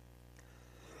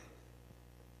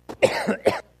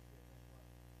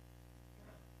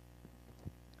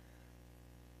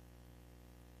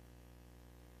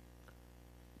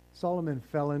 Solomon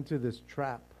fell into this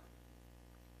trap.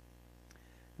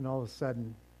 And all of a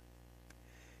sudden,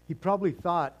 he probably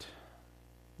thought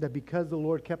that because the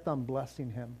Lord kept on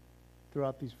blessing him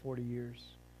throughout these 40 years,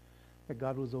 that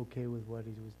God was okay with what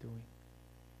he was doing.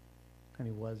 And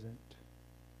he wasn't.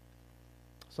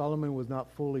 Solomon was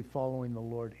not fully following the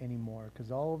Lord anymore,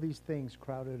 because all of these things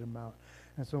crowded him out.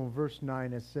 And so in verse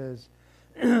 9 it says,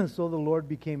 so the Lord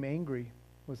became angry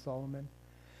with Solomon,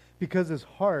 because his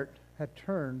heart had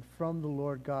turned from the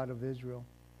Lord God of Israel,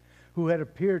 who had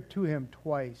appeared to him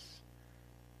twice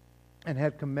and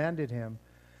had commanded him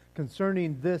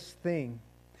concerning this thing,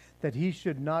 that he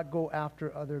should not go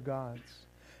after other gods.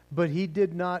 But he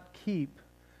did not keep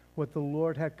what the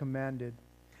Lord had commanded.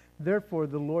 Therefore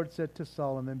the Lord said to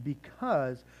Solomon,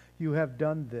 because you have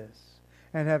done this,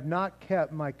 and have not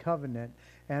kept my covenant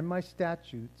and my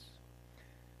statutes,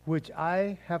 which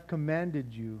I have commanded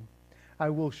you,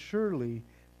 I will surely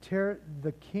tear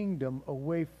the kingdom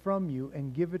away from you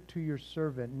and give it to your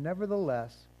servant.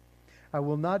 Nevertheless, I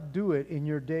will not do it in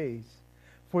your days.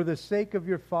 For the sake of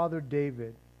your father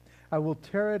David, I will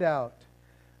tear it out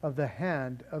of the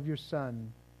hand of your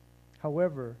son.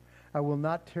 However, I will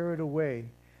not tear it away,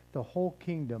 the whole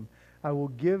kingdom. I will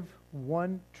give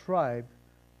one tribe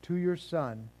to your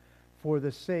son for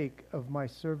the sake of my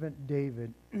servant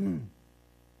David and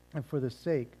for the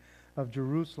sake of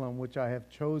Jerusalem, which I have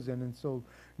chosen. And so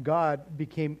God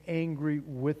became angry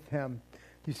with him.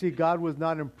 You see, God was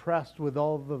not impressed with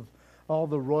all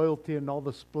the royalty and all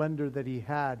the splendor that he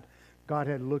had. God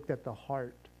had looked at the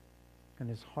heart, and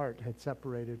his heart had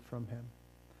separated from him.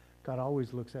 God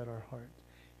always looks at our heart.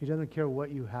 He doesn't care what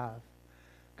you have.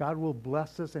 God will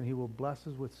bless us, and he will bless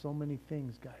us with so many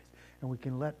things, guys. And we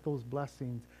can let those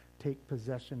blessings take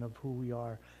possession of who we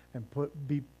are and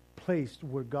be placed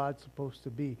where God's supposed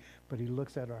to be. But he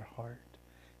looks at our heart.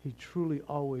 He truly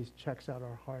always checks out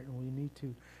our heart, and we need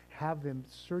to have him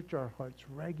search our hearts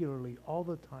regularly all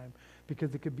the time,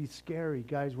 because it could be scary,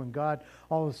 guys, when God,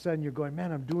 all of a sudden you're going,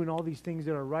 man, I'm doing all these things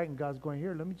that are right, and God's going,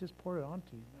 here, let me just pour it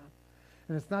onto you, man.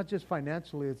 And it's not just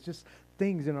financially, it's just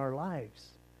things in our lives.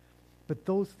 But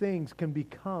those things can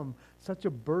become such a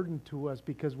burden to us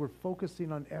because we're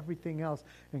focusing on everything else,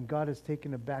 and God has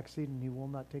taken a back seat, and he will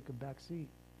not take a back seat.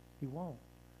 He won't.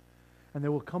 And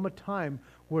there will come a time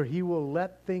where he will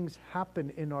let things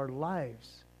happen in our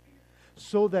lives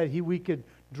so that we could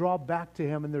draw back to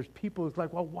him. And there's people, it's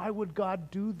like, well, why would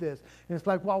God do this? And it's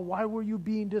like, well, why were you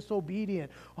being disobedient?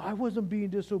 Oh, I wasn't being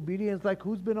disobedient. It's like,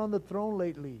 who's been on the throne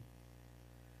lately?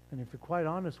 And if you're quite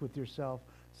honest with yourself,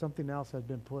 something else has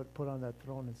been put on that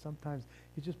throne. And sometimes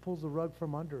he just pulls the rug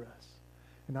from under us.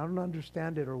 And I don't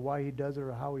understand it or why he does it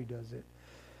or how he does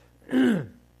it.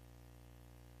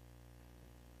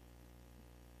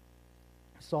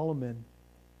 Solomon,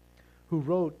 who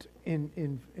wrote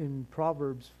in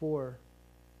Proverbs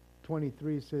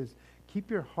 4:23, says,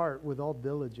 keep your heart with all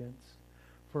diligence,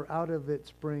 for out of it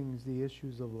springs the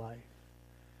issues of life.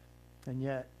 And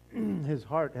yet, his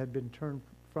heart had been turned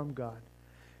from God.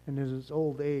 And in his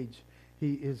old age,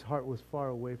 his heart was far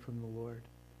away from the Lord.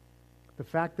 The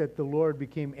fact that the Lord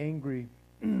became angry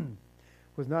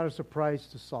was not a surprise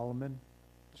to Solomon.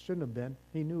 It shouldn't have been.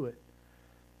 He knew it.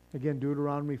 Again,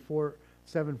 Deuteronomy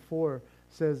 7:4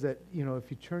 says that, if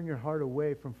you turn your heart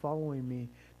away from following me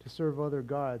to serve other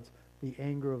gods, the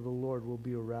anger of the Lord will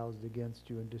be aroused against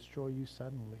you and destroy you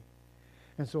suddenly.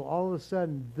 And so all of a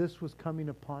sudden, this was coming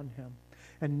upon him.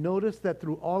 And notice that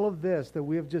through all of this that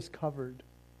we have just covered,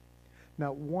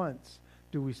 not once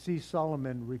do we see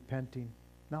Solomon repenting.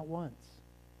 Not once.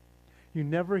 You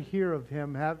never hear of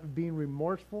him being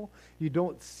remorseful. You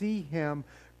don't see him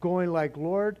going like,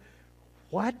 Lord,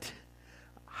 what?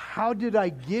 How did I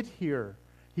get here?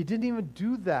 He didn't even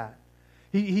do that.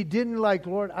 He didn't like,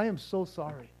 Lord, I am so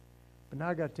sorry. But now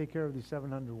I got to take care of these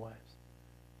 700 wives.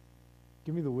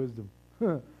 Give me the wisdom.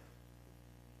 But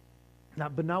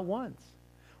not once.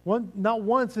 Not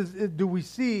once do we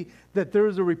see that there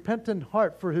is a repentant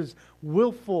heart for his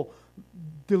willful,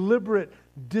 deliberate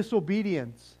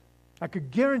disobedience. I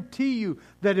could guarantee you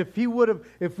that if we would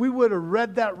have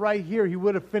read that right here, he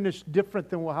would have finished different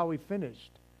than how he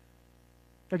finished.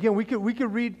 Again, we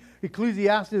could read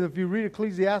Ecclesiastes. If you read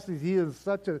Ecclesiastes, he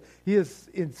is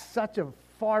in such a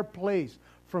far place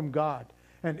from God.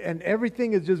 And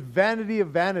everything is just vanity of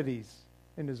vanities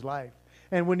in his life.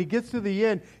 And when he gets to the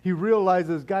end, he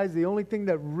realizes, guys, the only thing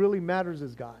that really matters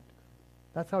is God.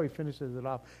 That's how he finishes it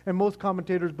off. And most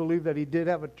commentators believe that he did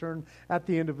have a turn at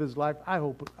the end of his life. I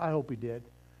hope he did.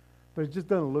 But it just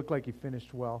doesn't look like he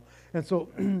finished well. And so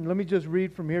let me just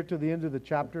read from here to the end of the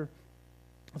chapter.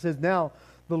 It says, now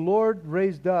the Lord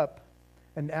raised up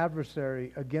an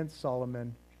adversary against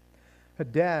Solomon,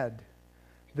 Hadad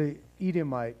the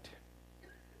Edomite.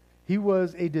 He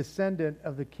was a descendant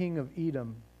of the king of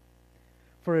Edom.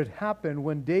 For it happened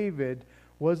when David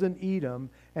was in Edom,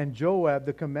 and Joab,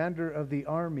 the commander of the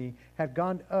army, had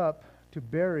gone up to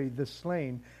bury the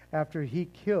slain after he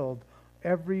killed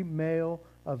every male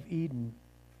of Edom.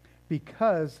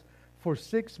 Because for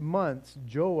 6 months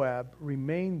Joab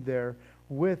remained there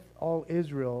with all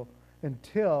Israel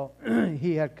until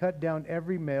he had cut down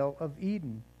every male of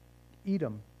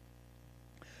Edom.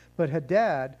 But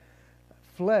Hadad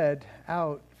fled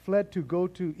to go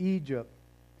to Egypt,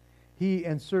 he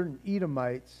and certain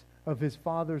Edomites of his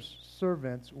father's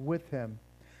servants with him.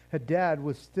 Hadad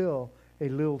was still a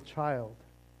little child.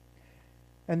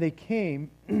 And they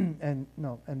came, and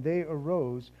they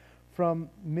arose from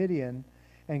Midian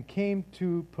and came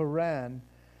to Paran,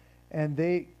 and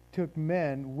they took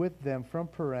men with them from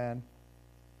Paran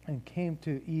and came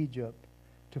to Egypt,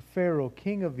 to Pharaoh,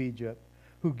 king of Egypt,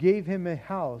 who gave him a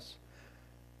house,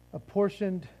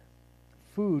 apportioned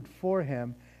food for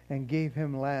him, and gave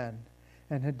him land.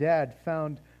 And Hadad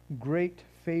found great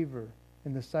favor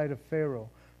in the sight of Pharaoh,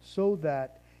 so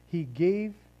that he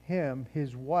gave him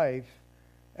his wife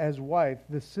as wife,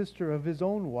 the sister of his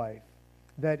own wife,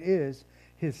 that is,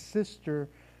 his sister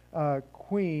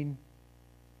Queen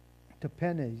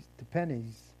Tepenes.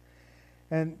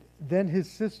 And then his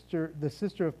sister, the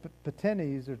sister of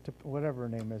Patenes, or whatever her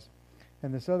name is,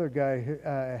 and this other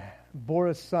guy bore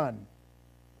a son.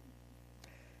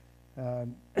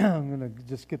 I'm going to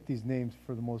just skip these names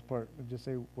for the most part. I'll just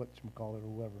say whatchamacallit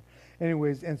or whoever.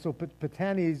 Anyways, and so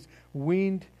Patenes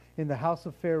weaned in the house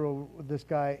of Pharaoh, this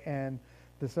guy, and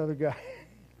this other guy,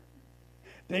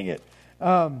 dang it,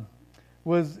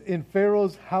 was in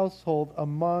Pharaoh's household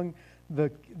among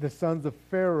the sons of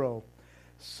Pharaoh.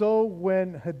 So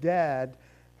when Hadad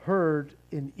heard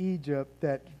in Egypt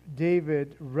that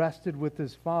David rested with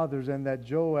his fathers and that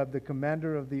Joab, the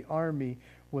commander of the army,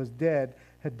 was dead,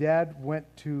 Hadad went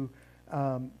to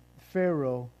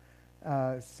Pharaoh,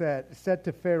 said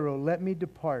to Pharaoh, "Let me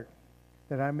depart,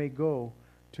 that I may go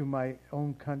to my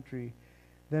own country."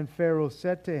 Then Pharaoh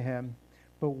said to him,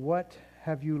 "But what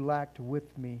have you lacked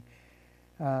with me,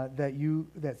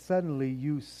 that suddenly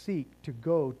you seek to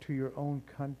go to your own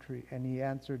country?" And he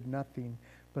answered, "Nothing,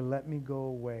 but let me go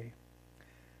away."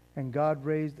 And God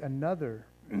raised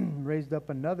up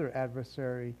another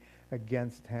adversary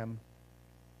against him,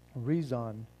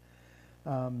 Rezon,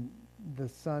 the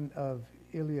son of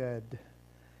Eliad,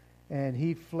 and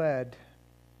he fled,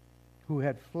 who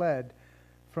had fled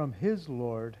from his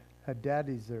lord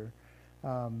Hadadezer,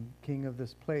 king of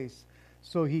this place.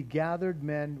 So he gathered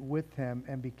men with him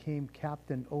and became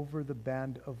captain over the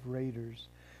band of raiders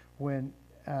when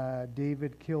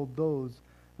David killed those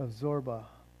of Zorba.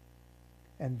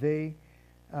 And they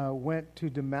went to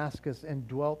Damascus and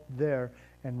dwelt there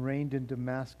and reigned in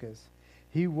Damascus.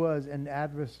 He was an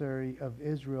adversary of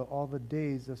Israel all the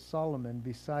days of Solomon,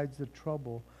 besides the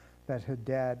trouble that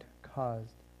Hadad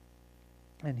caused.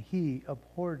 And he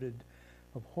abhorred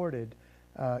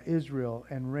Israel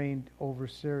and reigned over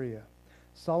Syria.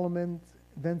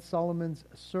 Then Solomon's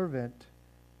servant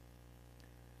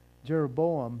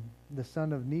Jeroboam, the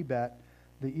son of Nebat,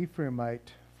 the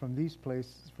Ephraimite, from this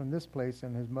place,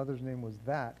 and his mother's name was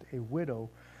That, a widow,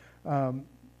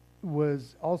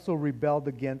 was also rebelled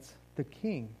against the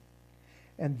king.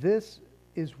 And this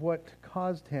is what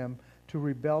caused him to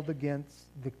rebel against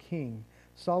the king.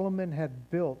 Solomon had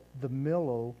built the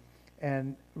Millo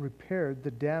and repaired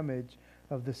the damage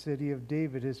of the city of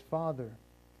David, his father.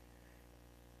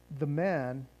 The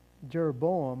man,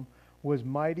 Jeroboam, was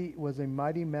a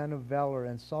mighty man of valor,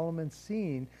 and Solomon,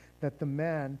 seeing that the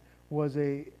man was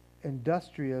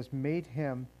industrious, made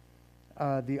him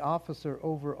the officer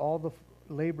over all the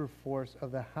labor force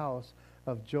of the house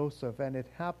of Joseph. And it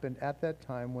happened at that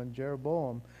time, when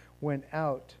Jeroboam went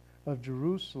out of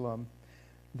Jerusalem,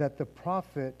 that the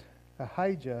prophet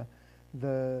Ahijah,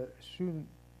 the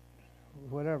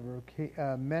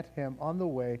met him on the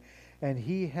way, and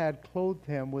he had clothed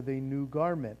him with a new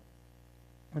garment.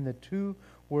 And the two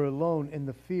were alone in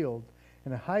the field.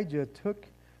 And Ahijah took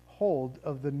hold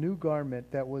of the new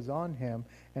garment that was on him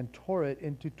and tore it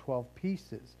into 12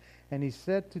 pieces. And he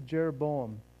said to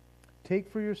Jeroboam, "Take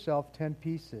for yourself 10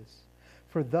 pieces.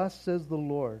 For thus says the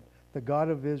Lord, the God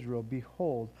of Israel,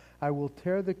 Behold, I will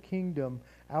tear the kingdom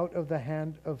out of the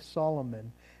hand of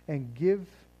Solomon and give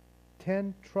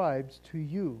 10 tribes to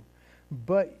you.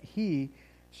 But he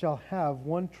shall have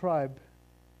 1 tribe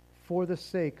for the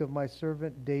sake of my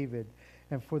servant David,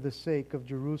 and for the sake of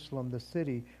Jerusalem, the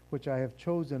city which I have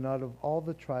chosen out of all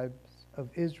the tribes of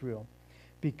Israel.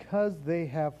 Because they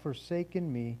have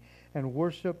forsaken me and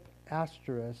worship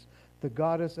Ashtoreth, the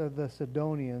goddess of the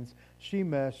Sidonians,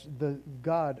 Shemesh, the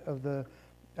god of the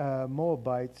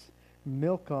Moabites,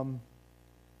 Milcom,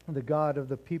 the god of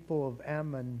the people of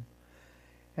Ammon,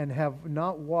 and have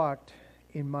not walked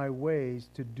in my ways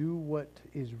to do what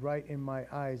is right in my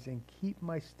eyes and keep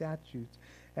my statutes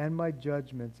and my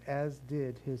judgments, as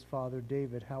did his father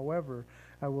David. However,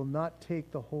 I will not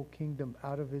take the whole kingdom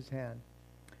out of his hand,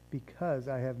 because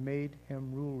I have made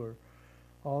him ruler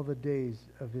all the days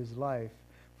of his life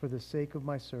for the sake of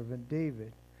my servant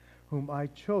David, whom I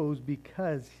chose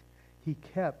because he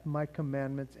kept my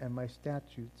commandments and my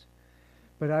statutes.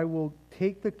 But I will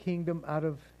take the kingdom out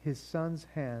of his son's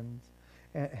hand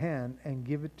and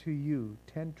give it to you,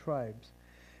 10 tribes.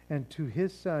 And to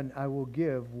his son I will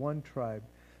give 1 tribe,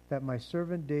 that my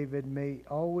servant David may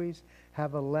always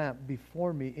have a lamp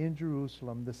before me in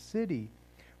Jerusalem, the city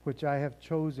which I have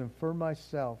chosen for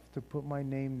myself to put my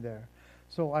name there.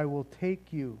 So I will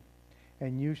take you,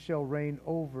 and you shall reign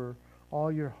over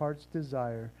all your heart's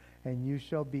desire, and you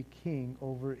shall be king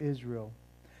over Israel.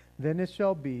 Then it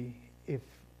shall be, if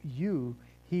you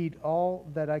heed all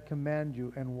that I command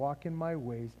you, and walk in my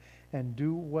ways, and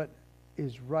do what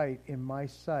is right in my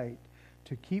sight,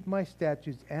 to keep my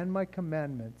statutes and my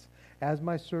commandments, as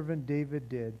my servant David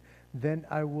did. Then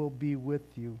I will be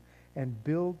with you and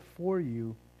build for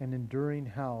you an enduring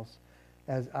house,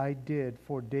 as I did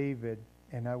for David,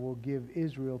 and I will give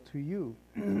Israel to you.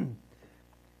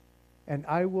 And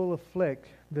I will afflict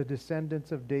the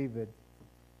descendants of David,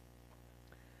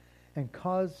 and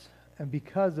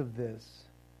because of this,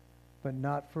 but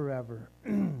not forever.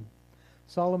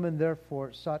 Solomon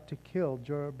therefore sought to kill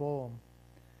Jeroboam.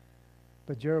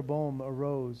 But Jeroboam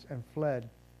arose and fled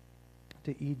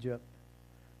to Egypt,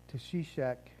 to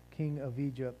Shishak, king of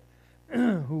Egypt,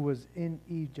 who was in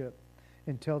Egypt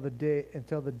until the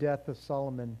death of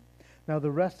Solomon. Now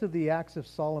the rest of the acts of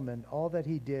Solomon, all that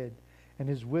he did, and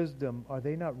his wisdom, are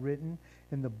they not written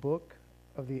in the book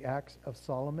of the acts of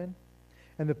Solomon?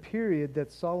 And the period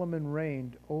that Solomon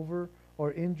reigned over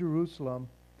or in Jerusalem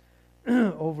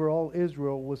over all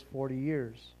Israel was 40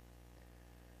 years.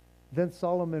 Then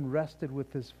Solomon rested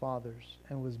with his fathers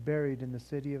and was buried in the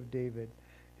city of David,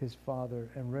 his father,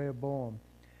 and Rehoboam,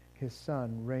 his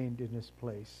son, reigned in his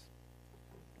place.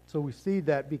 So we see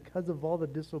that because of all the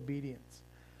disobedience,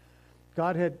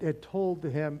 God had told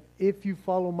him, if you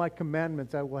follow my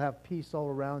commandments, I will have peace all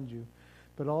around you.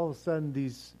 But all of a sudden,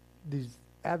 these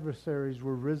adversaries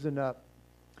were risen up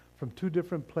from two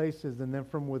different places, and then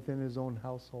from within his own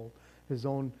household, his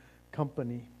own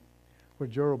company, where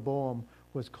Jeroboam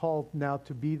was called now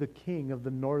to be the king of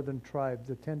the northern tribes,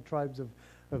 the 10 tribes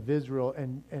of Israel,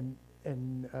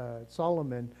 and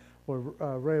Solomon, or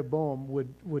Rehoboam,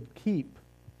 would keep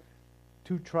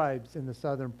 2 tribes in the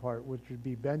southern part, which would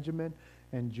be Benjamin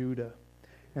and Judah.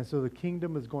 And so the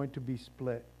kingdom is going to be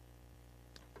split,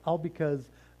 all because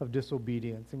of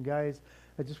disobedience. And guys,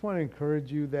 I just want to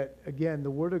encourage you that, again,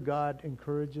 the Word of God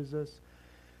encourages us.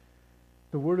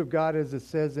 The Word of God, as it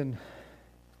says in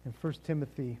 1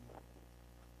 Timothy,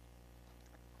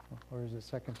 or is it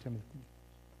 2 Timothy,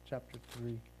 chapter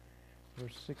 3,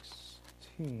 verse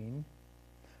 16,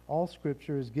 all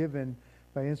Scripture is given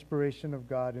by inspiration of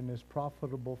God and is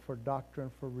profitable for doctrine,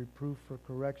 for reproof, for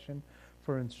correction,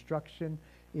 for instruction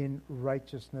in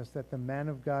righteousness, that the man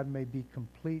of God may be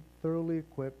complete, thoroughly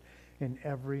equipped in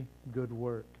every good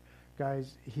work.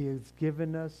 Guys, He has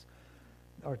given us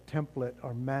our template,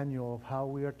 our manual of how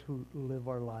we are to live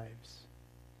our lives.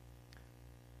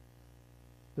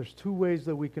 There's 2 ways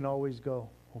that we can always go: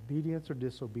 obedience or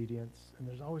disobedience, and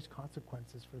there's always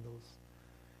consequences for those.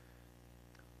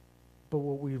 But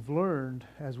what we've learned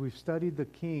as we've studied the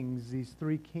kings, these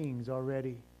 3 kings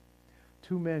already,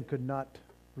 2 men could not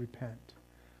repent.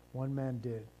 1 man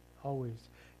did, always.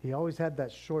 He always had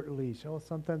that short leash. Oh,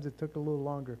 sometimes it took a little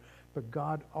longer. But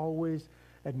God always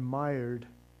admired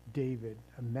David,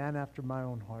 a man after my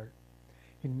own heart.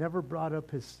 He never brought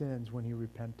up his sins when he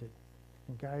repented.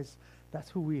 And guys, that's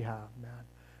who we have, man.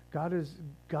 God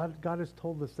has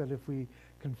told us that if we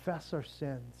confess our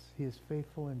sins, He is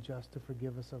faithful and just to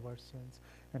forgive us of our sins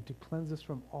and to cleanse us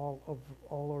from all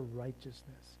our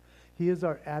righteousness. He is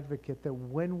our advocate, that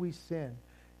when we sin,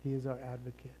 He is our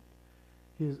advocate.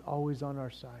 He is always on our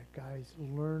side. Guys,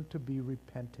 learn to be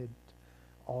repentant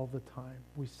all the time.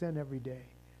 We sin every day.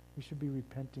 We should be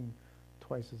repenting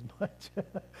twice as much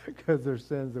because there's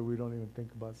sins that we don't even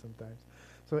think about sometimes.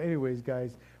 So anyways,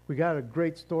 guys, we got a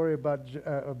great story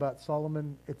about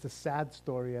Solomon. It's a sad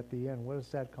story at the end. What a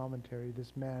sad commentary.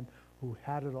 This man who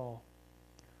had it all,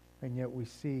 and yet we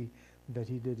see that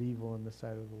he did evil in the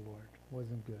sight of the Lord.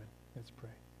 Wasn't good. Let's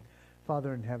pray.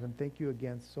 Father in heaven, thank you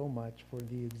again so much for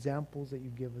the examples that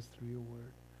you give us through your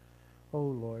word. Oh,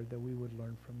 Lord, that we would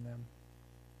learn from them.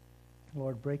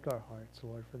 Lord, break our hearts,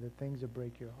 Lord, for the things that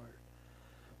break your heart.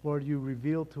 Lord, you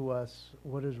reveal to us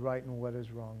what is right and what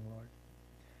is wrong, Lord.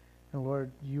 And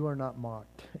Lord, you are not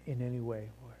mocked in any way,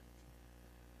 Lord.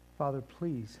 Father,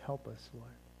 please help us, Lord.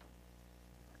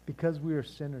 Because we are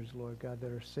sinners, Lord God,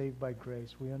 that are saved by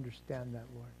grace, we understand that,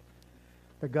 Lord.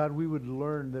 That, God, we would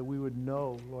learn, that we would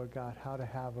know, Lord God, how to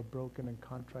have a broken and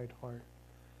contrite heart.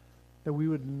 That we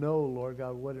would know, Lord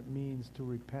God, what it means to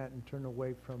repent and turn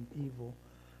away from evil,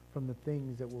 from the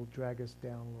things that will drag us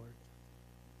down, Lord.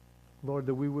 Lord,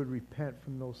 that we would repent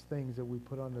from those things that we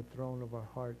put on the throne of our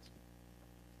hearts.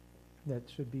 That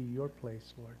should be your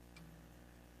place, Lord.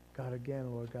 God,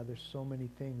 again, Lord God, there's so many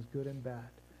things, good and bad,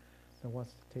 that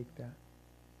wants to take that.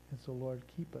 And so, Lord,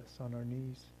 keep us on our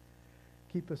knees.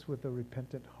 Keep us with a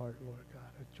repentant heart, Lord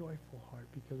God, a joyful heart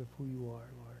because of who you are,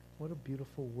 Lord. What a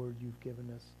beautiful word you've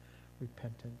given us,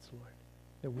 repentance, Lord,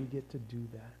 that we get to do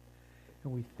that.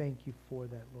 And we thank you for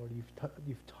that, Lord.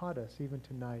 You've taught us, even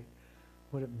tonight,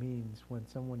 what it means when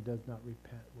someone does not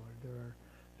repent, Lord.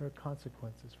 There are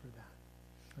consequences for that.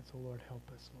 And so, Lord, help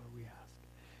us, Lord, we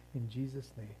ask. In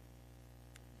Jesus'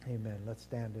 name, amen. Let's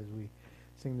stand as we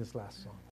sing this last song.